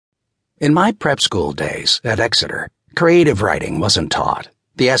In my prep school days at Exeter, creative writing wasn't taught.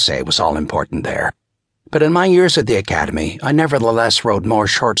 The essay was all important there. But in my years at the academy, I nevertheless wrote more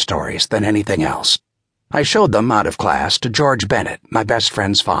short stories than anything else. I showed them out of class to George Bennett, my best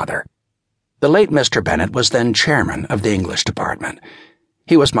friend's father. The late Mr. Bennett was then chairman of the English department.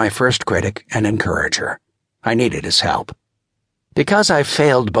 He was my first critic and encourager. I needed his help. Because I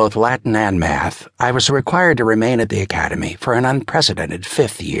failed both Latin and math, I was required to remain at the academy for an unprecedented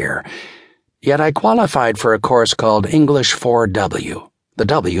 5th year. Yet I qualified for a course called English 4W. The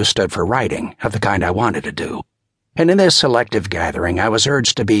W stood for writing, of the kind I wanted to do. And in this selective gathering, I was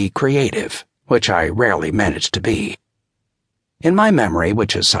urged to be creative, which I rarely managed to be. In my memory,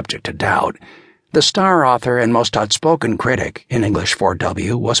 which is subject to doubt, the star author and most outspoken critic in English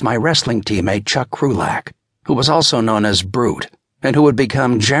 4W was my wrestling teammate Chuck Krulak, who was also known as Brute, and who would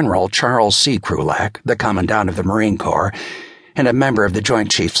become General Charles C. Krulak, the Commandant of the Marine Corps, and a member of the Joint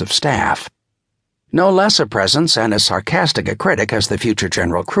Chiefs of Staff. No less a presence and as sarcastic a critic as the future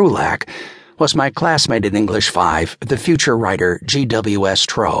General Krulak was my classmate in English 5, the future writer G.W.S.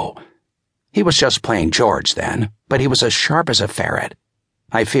 Trow. He was just plain George then, but he was as sharp as a ferret.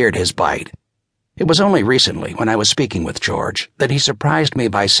 I feared his bite. It was only recently, when I was speaking with George, that he surprised me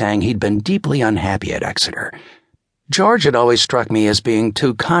by saying he'd been deeply unhappy at Exeter. George had always struck me as being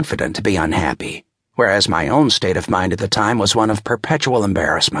too confident to be unhappy, whereas my own state of mind at the time was one of perpetual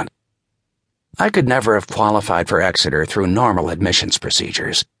embarrassment. I could never have qualified for Exeter through normal admissions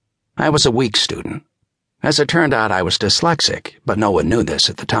procedures. I was a weak student. As it turned out, I was dyslexic, but no one knew this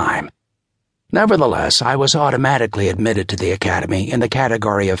at the time. Nevertheless, I was automatically admitted to the academy in the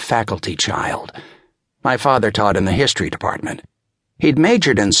category of faculty child. My father taught in the history department. He'd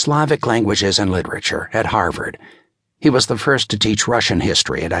majored in Slavic languages and literature at Harvard. He was the first to teach Russian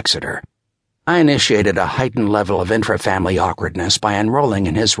history at Exeter. I initiated a heightened level of intra-family awkwardness by enrolling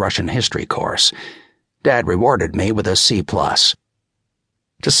in his Russian history course. Dad rewarded me with a C+.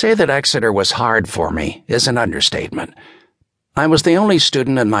 To say that Exeter was hard for me is an understatement. I was the only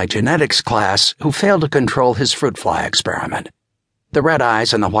student in my genetics class who failed to control his fruit fly experiment. The red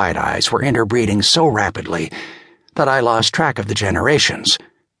eyes and the white eyes were interbreeding so rapidly that I lost track of the generations.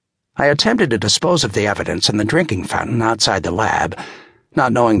 I attempted to dispose of the evidence in the drinking fountain outside the lab,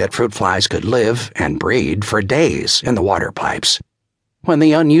 not knowing that fruit flies could live and breed for days in the water pipes. When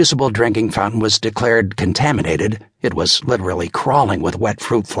the unusable drinking fountain was declared contaminated, it was literally crawling with wet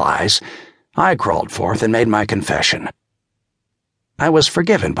fruit flies. I crawled forth and made my confession. I was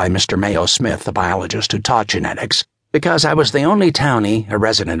forgiven by Mr. Mayo Smith, the biologist who taught genetics, because I was the only townie, a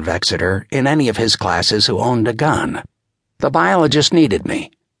resident of Exeter, in any of his classes who owned a gun. The biologist needed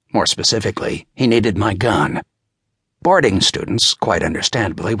me. More specifically, he needed my gun. Boarding students, quite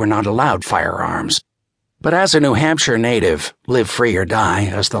understandably, were not allowed firearms. But as a New Hampshire native, live free or die,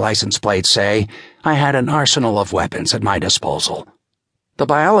 as the license plates say, I had an arsenal of weapons at my disposal. The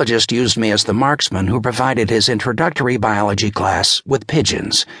biologist used me as the marksman who provided his introductory biology class with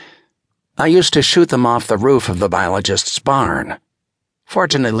pigeons. I used to shoot them off the roof of the biologist's barn.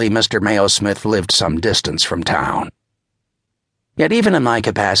 Fortunately, Mr. Mayo Smith lived some distance from town. Yet even in my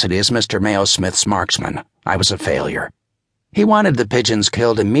capacity as Mr. Mayo Smith's marksman, I was a failure. He wanted the pigeons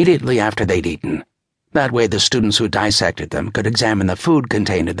killed immediately after they'd eaten. That way the students who dissected them could examine the food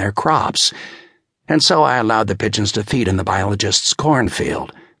contained in their crops. And so I allowed the pigeons to feed in the biologist's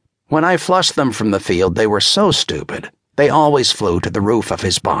cornfield. When I flushed them from the field, they were so stupid, they always flew to the roof of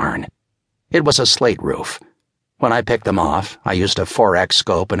his barn. It was a slate roof. When I picked them off, I used a 4X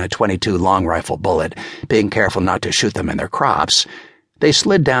scope and a .22 long rifle bullet, being careful not to shoot them in their crops. They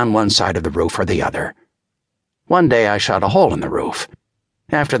slid down one side of the roof or the other. One day I shot a hole in the roof.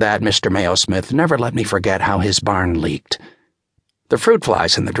 After that, Mr. Mayo Smith never let me forget how his barn leaked. The fruit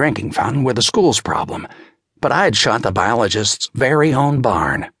flies in the drinking fountain were the school's problem, but I had shot the biologist's very own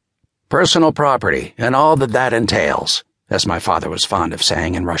barn. Personal property and all that entails, as my father was fond of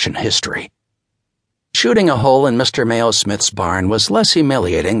saying in Russian history. Shooting a hole in Mr. Mayo Smith's barn was less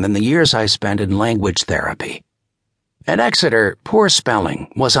humiliating than the years I spent in language therapy. At Exeter, poor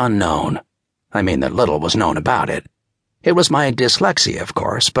spelling was unknown. I mean that little was known about it. It was my dyslexia, of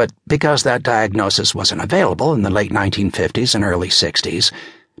course, but because that diagnosis wasn't available in the late 1950s and early 60s,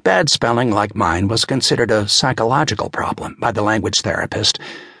 bad spelling like mine was considered a psychological problem by the language therapist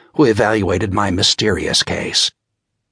who evaluated my mysterious case.